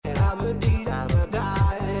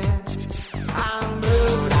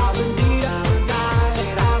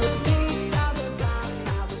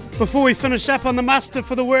Before we finish up on the muster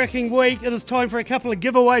for the working week, it is time for a couple of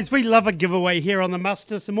giveaways. We love a giveaway here on the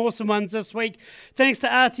muster. Some awesome ones this week. Thanks to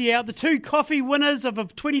RT Out, the 2 coffee winners of a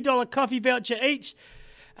 $20 coffee voucher each.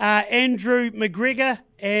 Andrew McGregor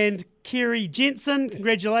and Kerry Jensen.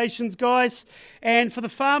 Congratulations, guys. And for the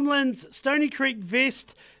Farmlands Stony Creek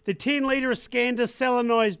vest, the 10-litre Iskander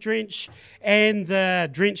salinised drench and the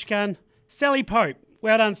drench gun, Sally Pope.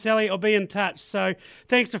 Well done, Sally. I'll be in touch. So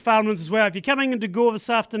thanks to Farmlands as well. If you're coming into Gore this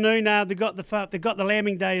afternoon, they've got the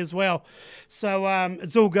lambing day as well. So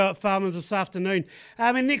it's all go at Farmlands this afternoon.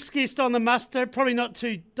 And next guest on the muster, probably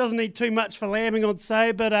doesn't need too much for lambing, I'd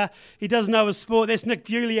say, but he does know his sport. That's Nick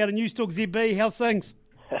Bewley out of Newstalk ZB. How's things?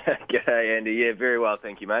 G'day, Andy. Yeah, very well,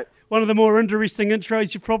 thank you, mate. One of the more interesting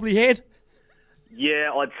intros you've probably had.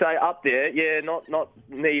 Yeah, I'd say up there. Yeah, not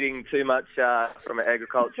needing too much from an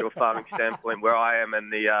agricultural farming standpoint, where I am in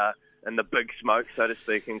the big smoke, so to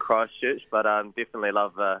speak, in Christchurch. But definitely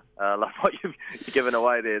love what you've given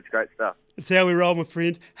away there. It's great stuff. It's how we roll, my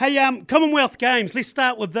friend. Hey, Commonwealth Games. Let's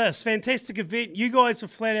start with this fantastic event. You guys were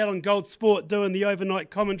flat out on Gold Sport doing the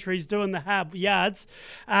overnight commentaries, doing the hub yards.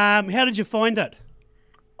 How did you find it?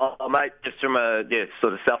 Oh, mate, just from a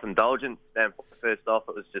sort of self-indulgent standpoint. First off,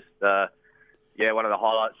 it was just. One of the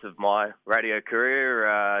highlights of my radio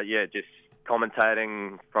career. Just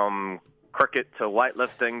commentating from cricket to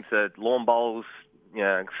weightlifting to lawn bowls,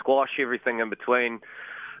 squash, everything in between. It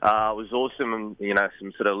was awesome, and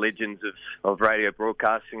some sort of legends of radio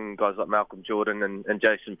broadcasting, guys like Malcolm Jordan and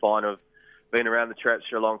Jason Fine have been around the traps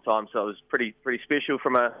for a long time. So it was pretty special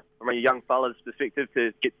from a young fella's perspective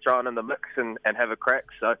to get thrown in the mix and have a crack.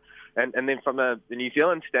 So. And then from the New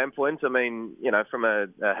Zealand standpoint, I mean, from a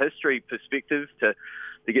history perspective, to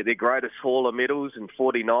get their greatest haul of medals in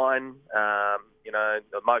 49,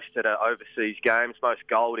 the most at overseas games, most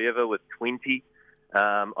gold ever with 20.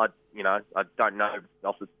 I don't know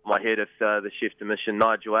off the top of my head if the chef de mission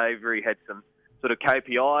Nigel Avery had some sort of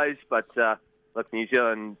KPIs, but look, New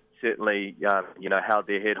Zealand certainly, held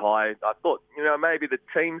their head high. I thought, maybe the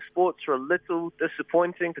team sports were a little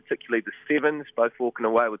disappointing, particularly the sevens, both walking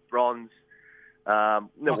away with bronze. The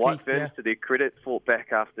White Ferns, to their credit, fought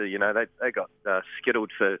back after, they got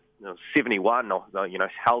skittled for 71, or,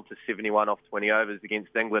 held to 71 off 20 overs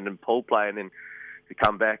against England in pool play, and then to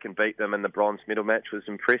come back and beat them in the bronze medal match was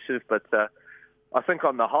impressive. But I think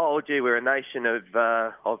on the whole, we're a nation of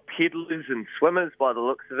peddlers and swimmers by the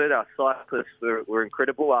looks of it. Our cyclists were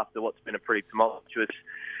incredible after what's been a pretty tumultuous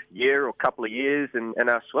year or couple of years. And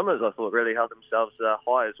our swimmers, I thought, really held themselves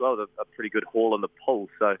high as well. A pretty good haul in the pool.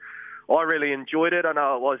 So I really enjoyed it. I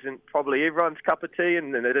know it wasn't probably everyone's cup of tea,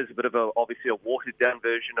 and it is a bit of obviously a watered-down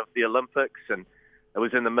version of the Olympics. And it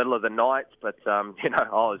was in the middle of the night, but, I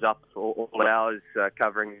was up all hours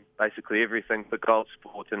covering basically everything for Gold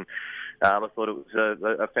Sport. And I thought it was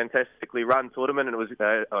a fantastically run tournament, and it was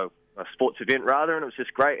a sports event rather, and it was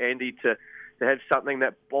just great, Andy, to have something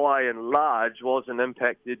that by and large wasn't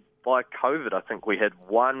impacted by COVID. I think we had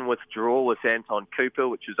one withdrawal with Anton Cooper,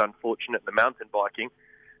 which was unfortunate in the mountain biking,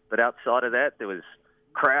 but outside of that, there was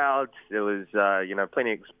crowds, there was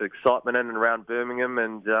plenty of excitement in and around Birmingham,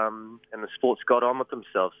 and the sports got on with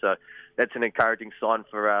themselves. So that's an encouraging sign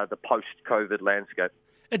for the post-COVID landscape.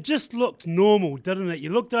 It just looked normal, didn't it? You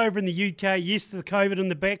looked over in the UK, yes, the COVID in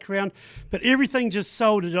the background, but everything just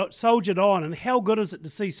soldiered on. And how good is it to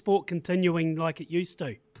see sport continuing like it used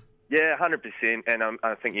to? Yeah, 100%. And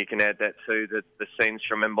I think you can add that to the scenes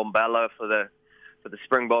from Mbombela for the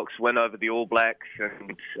Springboks win over the All Blacks,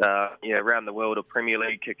 and around the world of Premier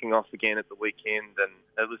League kicking off again at the weekend. And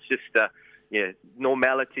it was just,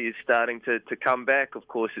 normality is starting to come back. Of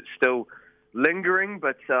course, it's still lingering,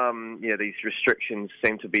 but these restrictions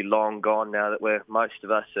seem to be long gone now that most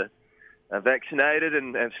of us are vaccinated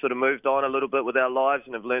and have sort of moved on a little bit with our lives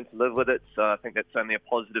and have learned to live with it. So I think that's only a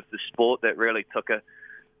positive for sport. That really took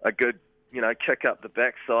a good kick up the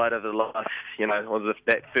backside of the last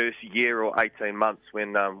that first year or 18 months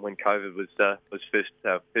when COVID was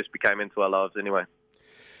first became into our lives anyway.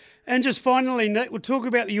 And just finally, Nick, we'll talk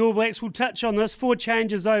about the All Blacks. We'll touch on this. 4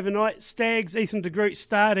 changes overnight. Staggs, Ethan de Groot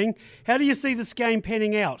starting. How do you see this game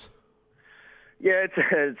panning out? Yeah,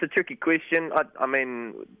 it's a tricky question. I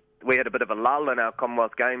mean, we had a bit of a lull in our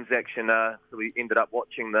Commonwealth Games action. So we ended up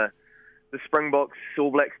watching the Springboks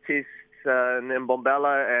All Blacks test in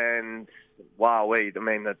Mbombela, and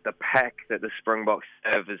the pack that the Springboks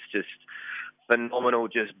have is just phenomenal,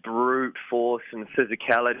 just brute force and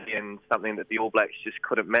physicality, and something that the All Blacks just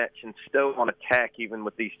couldn't match, and still on attack even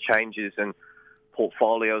with these changes. And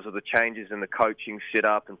portfolios of the changes in the coaching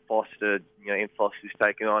setup, and Ian Foster's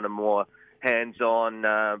taken on a more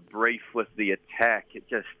hands-on brief with the attack.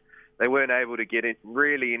 They weren't able to get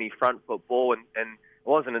really any front foot ball, and it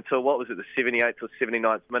wasn't until, the 78th or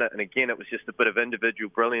 79th minute, and again, it was just a bit of individual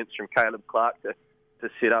brilliance from Caleb Clark to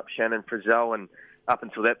set up Shannon Frizzell, and up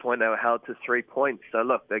until that point, they were held to 3 points. So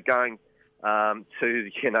look, they're going to,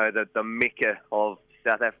 the mecca of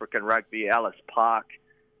South African rugby, Ellis Park,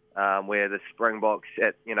 where the Springboks,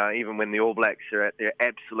 even when the All Blacks are at their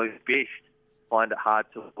absolute best, find it hard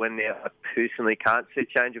to win there. I personally can't see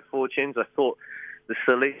change of fortunes. I thought the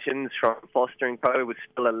selections from Foster and Co was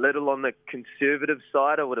still a little on the conservative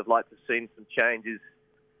side. I would have liked to have seen some changes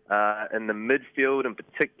in the midfield in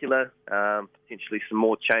particular, potentially some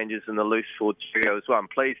more changes in the loose forward trio as well. I'm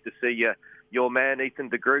pleased to see your man, Ethan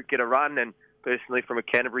de Groot, get a run, and personally from a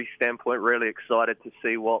Canterbury standpoint, really excited to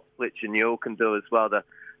see what Fletcher Newell can do as well.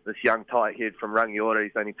 This young tight head from Rangiora,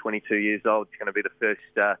 he's only 22 years old. He's going to be the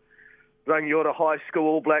first Rangiora High School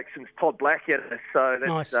All Black since Todd Blackadder, so that's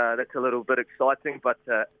Nice. That's a little bit exciting. But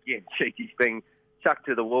he's being chucked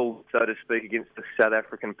to the wall, so to speak, against the South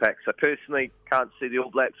African pack. So personally, can't see the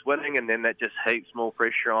All Blacks winning, and then that just heaps more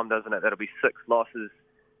pressure on, doesn't it? That'll be 6 losses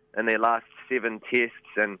in their last 7 tests,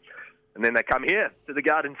 and then they come here to the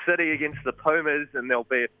Garden City against the Pumas, and there'll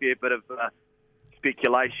be a fair bit of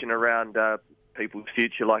speculation around people's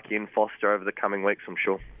future, like Ian Foster, over the coming weeks, I'm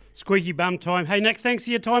sure. Squeaky bum time. Hey, Nick, thanks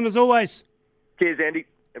for your time as always. Cheers, Andy.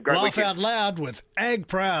 Have a great Laugh weekend. out loud with Ag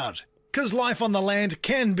Proud, because life on the land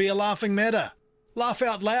can be a laughing matter. Laugh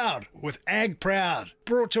out loud with Ag Proud,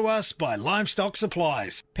 brought to us by Livestock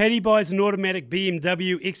Supplies. Paddy buys an automatic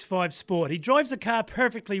BMW X5 Sport. He drives the car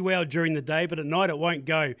perfectly well during the day, but at night it won't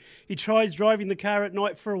go. He tries driving the car at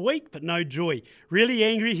night for a week, but no joy. Really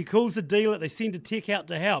angry, he calls the dealer. They send a tech out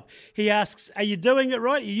to help. He asks, "Are you doing it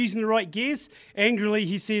right? Are you using the right gears?" Angrily,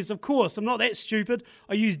 he says, "Of course, I'm not that stupid.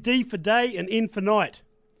 I use D for day and N for night."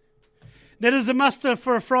 That is a muster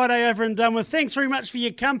for a Friday over and done with. Thanks very much for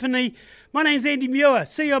your company. My name's Andy Muir.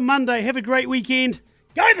 See you on Monday. Have a great weekend.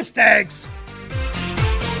 Go the Stags!